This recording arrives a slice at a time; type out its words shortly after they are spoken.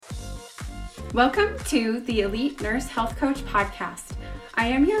Welcome to the Elite Nurse Health Coach Podcast. I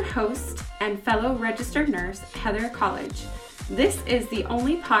am your host and fellow registered nurse, Heather College. This is the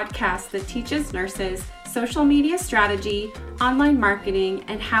only podcast that teaches nurses social media strategy, online marketing,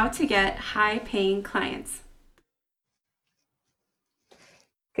 and how to get high-paying clients.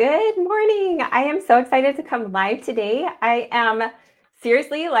 Good morning. I am so excited to come live today. I am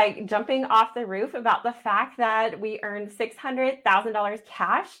seriously jumping off the roof about the fact that we earned $600,000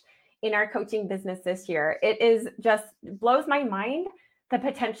 cash in our coaching business this year. It is just blows my mind, the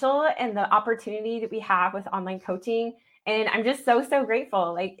potential and the opportunity that we have with online coaching. And I'm just so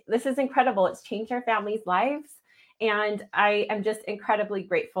grateful. This is incredible. It's changed our families' lives. And I am just incredibly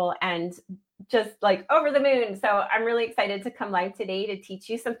grateful and just over the moon. So I'm really excited to come live today to teach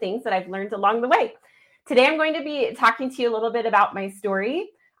you some things that I've learned along the way. Today, I'm going to be talking to you a little bit about my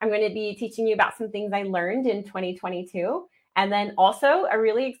story. I'm going to be teaching you about some things I learned in 2022. And then also a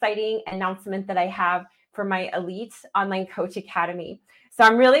really exciting announcement that I have for my Elite Online Coach Academy. So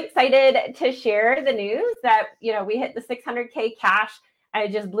I'm really excited to share the news that, we hit the 600K cash.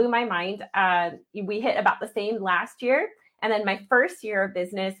 It just blew my mind. We hit about the same last year. And then my first year of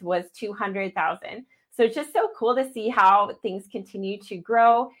business was 200,000. So it's just so cool to see how things continue to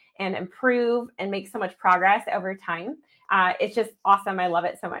grow and improve and make so much progress over time. It's just awesome. I love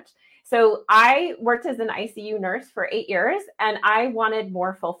it so much. So I worked as an ICU nurse for 8 years, and I wanted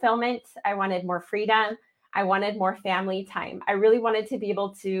more fulfillment. I wanted more freedom. I wanted more family time. I really wanted to be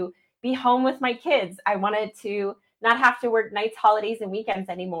able to be home with my kids. I wanted to not have to work nights, holidays, and weekends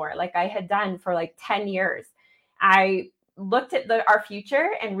anymore like I had done for 10 years. I looked at our future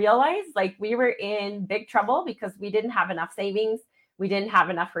and realized we were in big trouble because we didn't have enough savings. We didn't have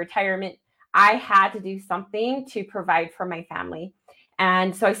enough retirement. I had to do something to provide for my family.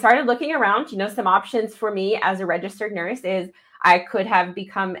 And so I started looking around. Some options for me as a registered nurse is I could have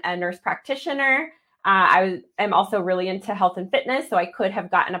become a nurse practitioner. I am also really into health and fitness, so I could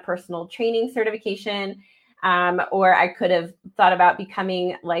have gotten a personal training certification, or I could have thought about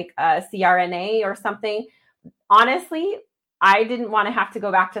becoming a CRNA or something. Honestly, I didn't want to have to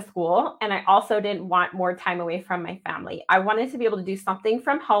go back to school, and I also didn't want more time away from my family. I wanted to be able to do something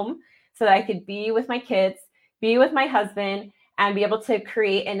from home so that I could be with my kids, be with my husband, and be able to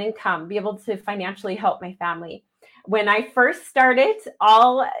create an income, be able to financially help my family. When I first started,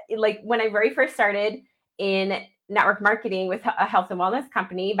 when I very first started in network marketing with a health and wellness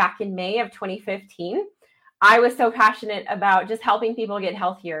company back in May of 2015, I was so passionate about just helping people get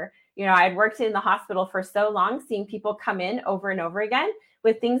healthier. I had worked in the hospital for so long, seeing people come in over and over again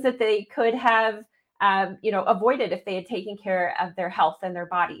with things that they could have, avoided if they had taken care of their health and their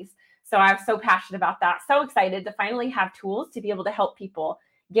bodies. So I was so passionate about that. So excited to finally have tools to be able to help people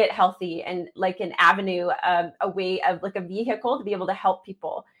get healthy and an avenue, a way of a vehicle to be able to help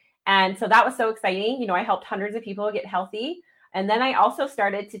people. And so that was so exciting. I helped hundreds of people get healthy. And then I also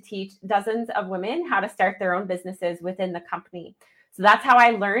started to teach dozens of women how to start their own businesses within the company. So that's how I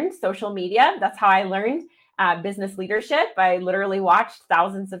learned social media. That's how I learned business leadership. I literally watched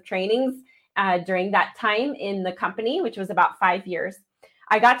thousands of trainings during that time in the company, which was about 5 years.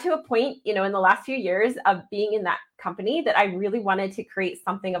 I got to a point, in the last few years of being in that company that I really wanted to create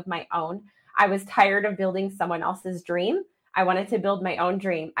something of my own. I was tired of building someone else's dream. I wanted to build my own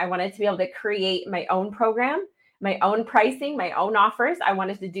dream. I wanted to be able to create my own program, my own pricing, my own offers. I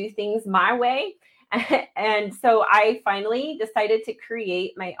wanted to do things my way. And so I finally decided to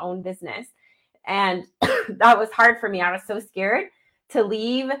create my own business. And that was hard for me. I was so scared to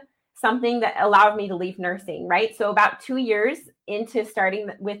leave something that allowed me to leave nursing, right? So about 2 years into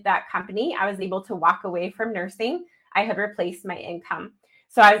starting with that company, I was able to walk away from nursing. I had replaced my income.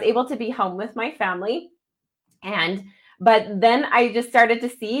 So I was able to be home with my family. But then I just started to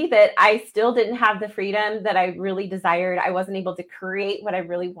see that I still didn't have the freedom that I really desired. I wasn't able to create what I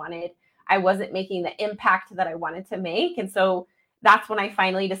really wanted. I wasn't making the impact that I wanted to make. And so that's when I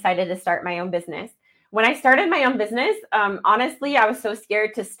finally decided to start my own business. When I started my own business, honestly, I was so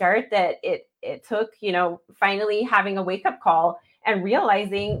scared to start that it took, finally having a wake-up call and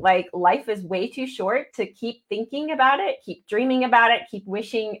realizing life is way too short to keep thinking about it, keep dreaming about it, keep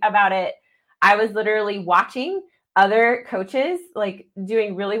wishing about it. I was literally watching other coaches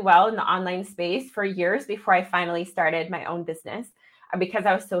doing really well in the online space for years before I finally started my own business because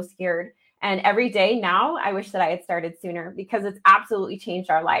I was so scared. And every day now, I wish that I had started sooner because it's absolutely changed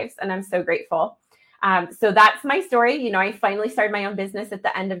our lives. And I'm so grateful. So that's my story. I finally started my own business at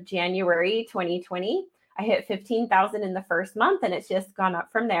the end of January 2020. I hit 15,000 in the first month, and it's just gone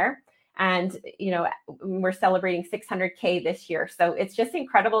up from there. And, we're celebrating 600K this year. So it's just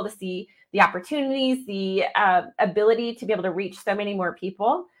incredible to see the opportunities, the ability to be able to reach so many more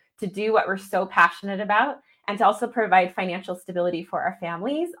people, to do what we're so passionate about, and to also provide financial stability for our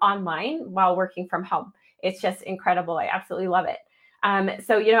families online while working from home. It's just incredible. I absolutely love it.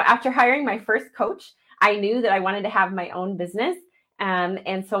 So, after hiring my first coach, I knew that I wanted to have my own business.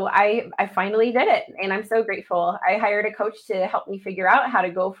 And so I finally did it. And I'm so grateful. I hired a coach to help me figure out how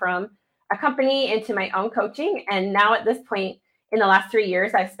to go from a company into my own coaching. And now at this point, in the last 3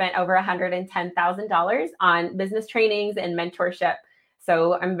 years, I've spent over $110,000 on business trainings and mentorship.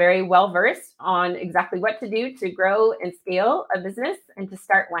 So I'm very well versed on exactly what to do to grow and scale a business and to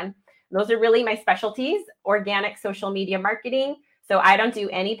start one. Those are really my specialties: organic social media marketing. So I don't do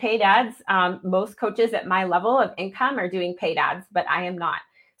any paid ads. Most coaches at my level of income are doing paid ads, but I am not.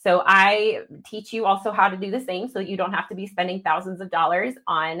 So I teach you also how to do the same so you don't have to be spending thousands of dollars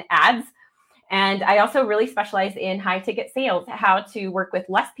on ads. And I also really specialize in high ticket sales, how to work with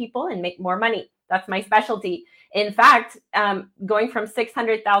less people and make more money. That's my specialty. In fact, going from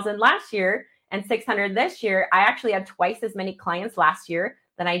 600,000 last year and 600 this year, I actually had twice as many clients last year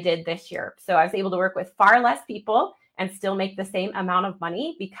than I did this year. So I was able to work with far less people and still make the same amount of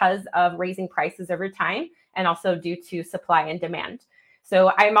money because of raising prices over time and also due to supply and demand.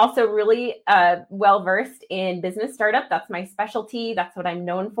 So I'm also really well-versed in business startup. That's my specialty. That's what I'm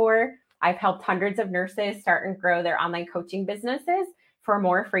known for. I've helped hundreds of nurses start and grow their online coaching businesses for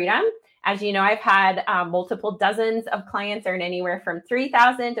more freedom. As you know, I've had multiple dozens of clients earn anywhere from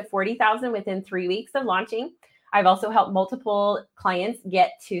 $3,000 to $40,000 within 3 weeks of launching. I've also helped multiple clients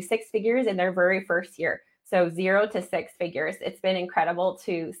get to 6 figures in their very first year. So 0 to 6 figures. It's been incredible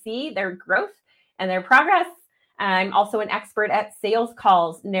to see their growth and their progress. I'm also an expert at sales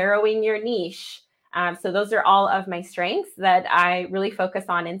calls, narrowing your niche. So those are all of my strengths that I really focus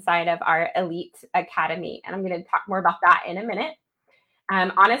on inside of our Elite Academy. And I'm going to talk more about that in a minute.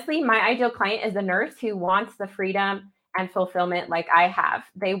 Honestly, my ideal client is a nurse who wants the freedom and fulfillment like I have.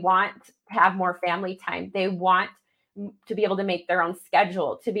 They want to have more family time. They want to be able to make their own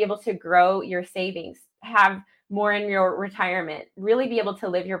schedule, to be able to grow your savings, have more in your retirement, really be able to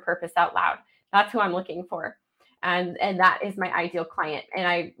live your purpose out loud. That's who I'm looking for. And that is my ideal client. And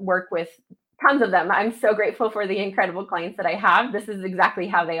I work with tons of them. I'm so grateful for the incredible clients that I have. This is exactly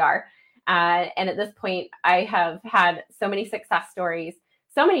how they are. And at this point, I have had so many success stories,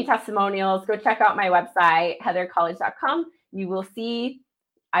 so many testimonials. Go check out my website, heathercollege.com. You will see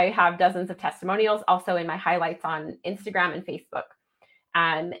I have dozens of testimonials also in my highlights on Instagram and Facebook.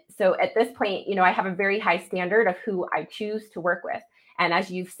 So at this point, I have a very high standard of who I choose to work with. And as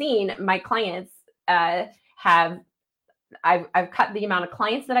you've seen, my clients I've cut the amount of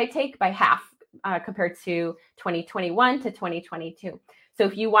clients that I take by half compared to 2021 to 2022. So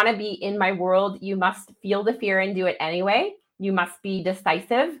if you want to be in my world, you must feel the fear and do it anyway. You must be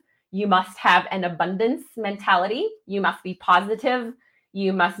decisive. You must have an abundance mentality. You must be positive.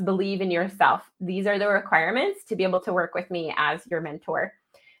 You must believe in yourself. These are the requirements to be able to work with me as your mentor.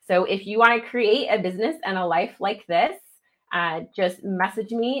 So if you want to create a business and a life like this, just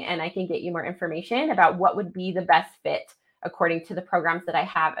message me and I can get you more information about what would be the best fit according to the programs that I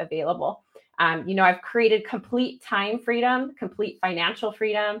have available. I've created complete time freedom, complete financial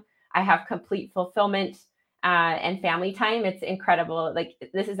freedom. I have complete fulfillment and family time. It's incredible.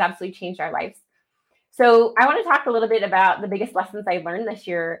 This has absolutely changed our lives. So I want to talk a little bit about the biggest lessons I learned this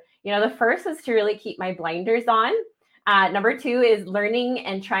year. The first is to really keep my blinders on. Number 2 is learning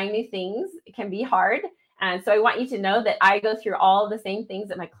and trying new things. It can be hard. And so I want you to know that I go through all the same things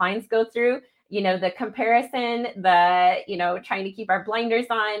that my clients go through, the comparison, trying to keep our blinders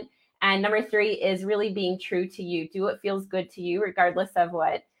on. And number 3 is really being true to you. Do what feels good to you, regardless of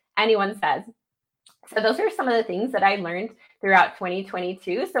what anyone says. So those are some of the things that I learned throughout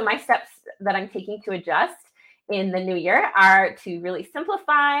 2022. So my steps that I'm taking to adjust in the new year are to really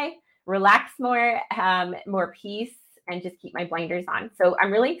simplify, relax more, more peace, and just keep my blinders on. So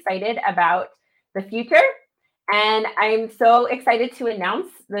I'm really excited about the future. And I'm so excited to announce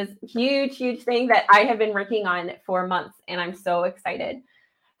this huge, huge thing that I have been working on for months. And I'm so excited.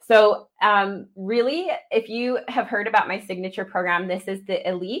 So really, if you have heard about my signature program, this is the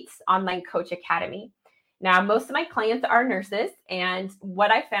Elite Online Coach Academy. Now, most of my clients are nurses. And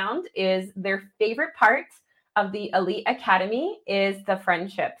what I found is their favorite part of the Elite Academy is the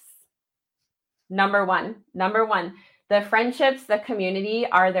friendships. Number one, the friendships, the community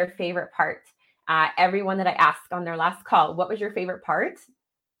are their favorite part. Everyone that I asked on their last call, what was your favorite part?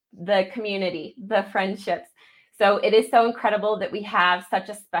 The community, the friendships. So it is so incredible that we have such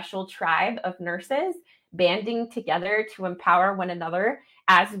a special tribe of nurses banding together to empower one another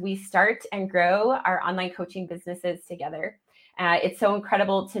as we start and grow our online coaching businesses together. It's so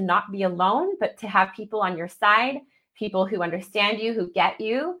incredible to not be alone, but to have people on your side, people who understand you, who get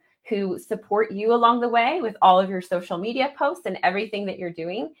you, who support you along the way with all of your social media posts and everything that you're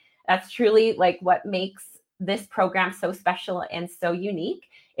doing. That's truly like what makes this program so special and so unique,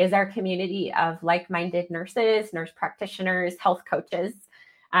 is our community of like-minded nurses, nurse practitioners, health coaches.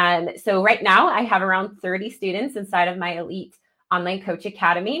 So right now I have around 30 students inside of my Elite Online Coach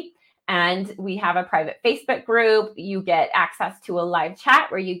Academy. And we have a private Facebook group. You get access to a live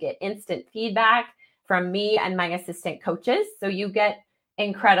chat where you get instant feedback from me and my assistant coaches. So you get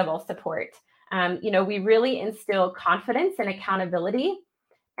incredible support. We really instill confidence and accountability.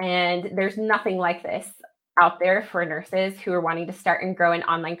 And there's nothing like this out there for nurses who are wanting to start and grow an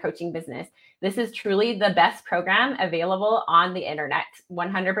online coaching business. This is truly the best program available on the internet,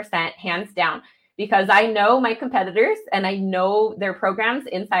 100%, hands down, because I know my competitors and I know their programs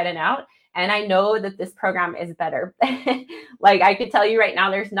inside and out. And I know that this program is better. Like I could tell you right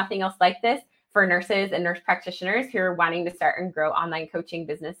now, there's nothing else like this for nurses and nurse practitioners who are wanting to start and grow online coaching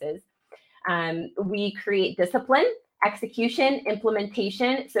businesses. We create discipline, execution,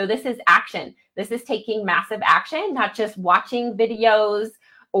 implementation. So this is action. This is taking massive action, not just watching videos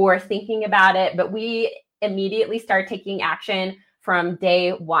or thinking about it, but we immediately start taking action from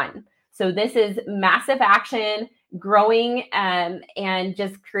day one. So this is massive action, growing, and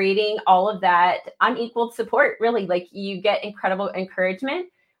just creating all of that unequaled support. Really, like you get incredible encouragement.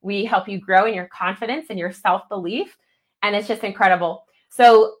 We help you grow in your confidence and your self-belief. And it's just incredible.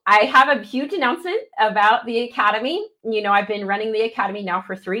 So I have a huge announcement about the Academy. I've been running the Academy now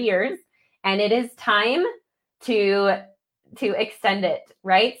for 3 years, and it is time to extend it,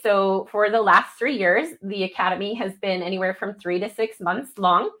 right? So for the last 3 years, the Academy has been anywhere from 3 to 6 months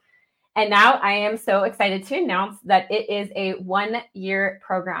long. And now I am so excited to announce that it is a 1-year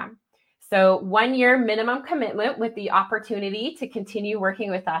program. So 1 year minimum commitment with the opportunity to continue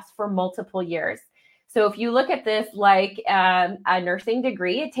working with us for multiple years. So if you look at this like a nursing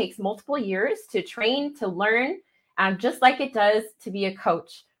degree, it takes multiple years to train, to learn, just like it does to be a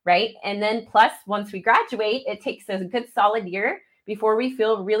coach, right? And then plus, once we graduate, it takes a good solid year before we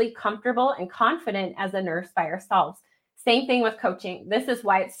feel really comfortable and confident as a nurse by ourselves. Same thing with coaching. This is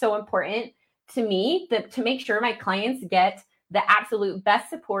why it's so important to me to make sure my clients get the absolute best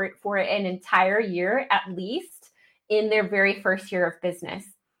support for an entire year, at least in their very first year of business.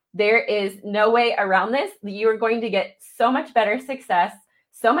 There is no way around this. You are going to get so much better success,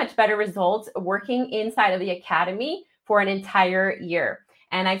 so much better results working inside of the Academy for an entire year.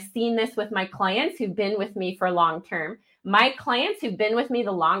 And I've seen this with my clients who've been with me for long term. My clients who've been with me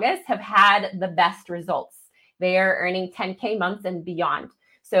the longest have had the best results. They are earning 10K months and beyond.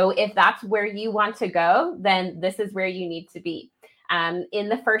 So if that's where you want to go, then this is where you need to be. In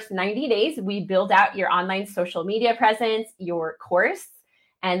the first 90 days, we build out your online social media presence, your course,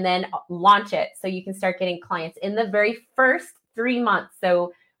 and then launch it so you can start getting clients in the very first 3 months.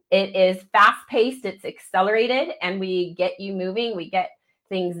 So it is fast-paced, it's accelerated, and we get you moving, we get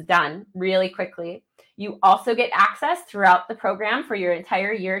things done really quickly. You also get access throughout the program for your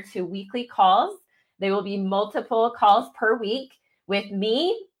entire year to weekly calls. There will be multiple calls per week with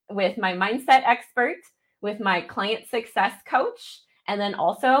me, with my mindset expert, with my client success coach, and then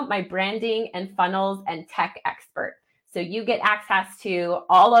also my branding and funnels and tech expert. So you get access to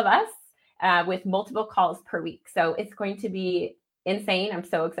all of us with multiple calls per week. So it's going to be insane. I'm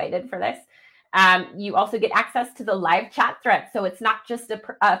so excited for this. You also get access to the live chat thread. So it's not just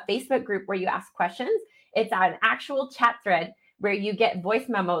a Facebook group where you ask questions. It's an actual chat thread where you get voice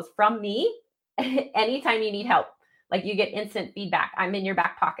memos from me anytime you need help. Like you get instant feedback. I'm in your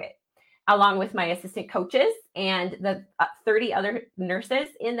back pocket, along with my assistant coaches and the 30 other nurses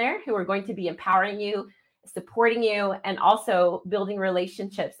in there who are going to be empowering you, supporting you, and also building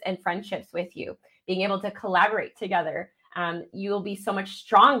relationships and friendships with you, being able to collaborate together. You will be so much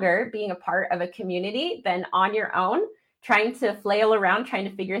stronger being a part of a community than on your own, trying to flail around, trying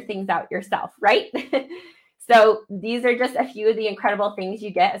to figure things out yourself, right? So these are just a few of the incredible things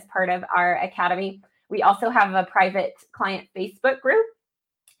you get as part of our academy. We also have a private client Facebook group.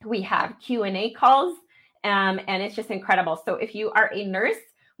 We have Q&A calls, and it's just incredible. So if you are a nurse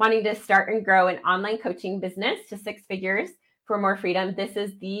wanting to start and grow an online coaching business to 6 figures for more freedom, this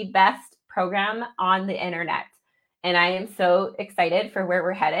is the best program on the internet. And I am so excited for where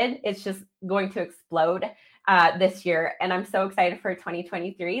we're headed. It's just going to explode this year. And I'm so excited for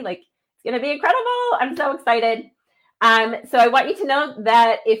 2023. Like, it's going to be incredible. I'm so excited. So I want you to know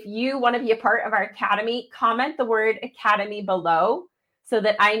that if you want to be a part of our academy, comment the word academy below so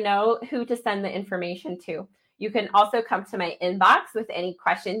that I know who to send the information to. You can also come to my inbox with any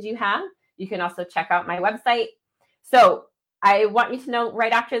questions you have. You can also check out my website. So I want you to know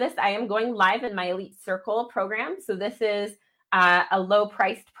right after this, I am going live in my Elite Circle program. So this is a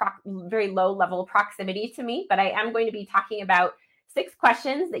low-priced, very low-level proximity to me, but I am going to be talking about 6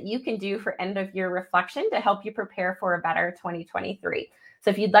 questions that you can do for end-of-year reflection to help you prepare for a better 2023. So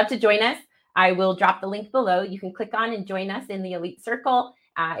if you'd love to join us, I will drop the link below. You can click on and join us in the Elite Circle.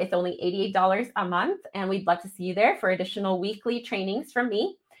 It's only $88 a month, and we'd love to see you there for additional weekly trainings from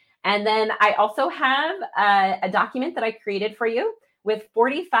me. And then I also have a document that I created for you with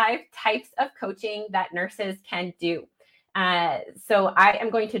 45 types of coaching that nurses can do. So I am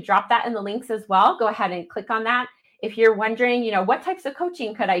going to drop that in the links as well. Go ahead and click on that. If you're wondering, what types of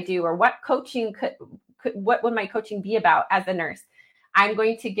coaching could I do, or what would my coaching be about as a nurse? I'm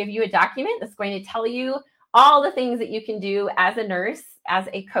going to give you a document that's going to tell you all the things that you can do as a nurse, as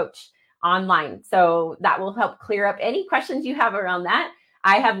a coach online. So that will help clear up any questions you have around that.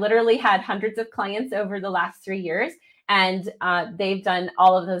 I have literally had hundreds of clients over the last 3 years, and they've done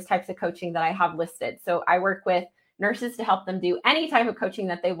all of those types of coaching that I have listed. So I work with nurses to help them do any type of coaching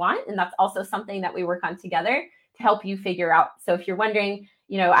that they want. And that's also something that we work on together to help you figure out. So if you're wondering,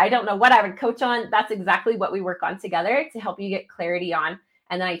 I don't know what I would coach on, that's exactly what we work on together to help you get clarity on.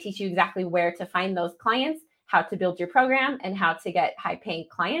 And then I teach you exactly where to find those clients, how to build your program, and how to get high paying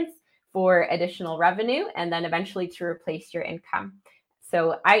clients for additional revenue, and then eventually to replace your income.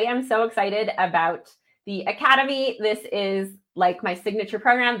 So I am so excited about the Academy. This is like my signature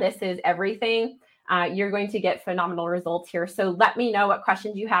program. This is everything. You're going to get phenomenal results here. So let me know what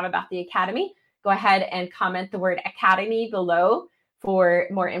questions you have about the Academy. Go ahead and comment the word Academy below for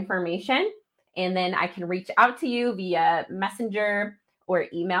more information. And then I can reach out to you via Messenger or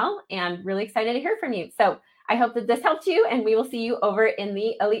email, and really excited to hear from you. So I hope that this helped you, and we will see you over in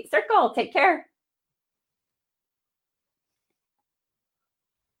the Elite Circle. Take care.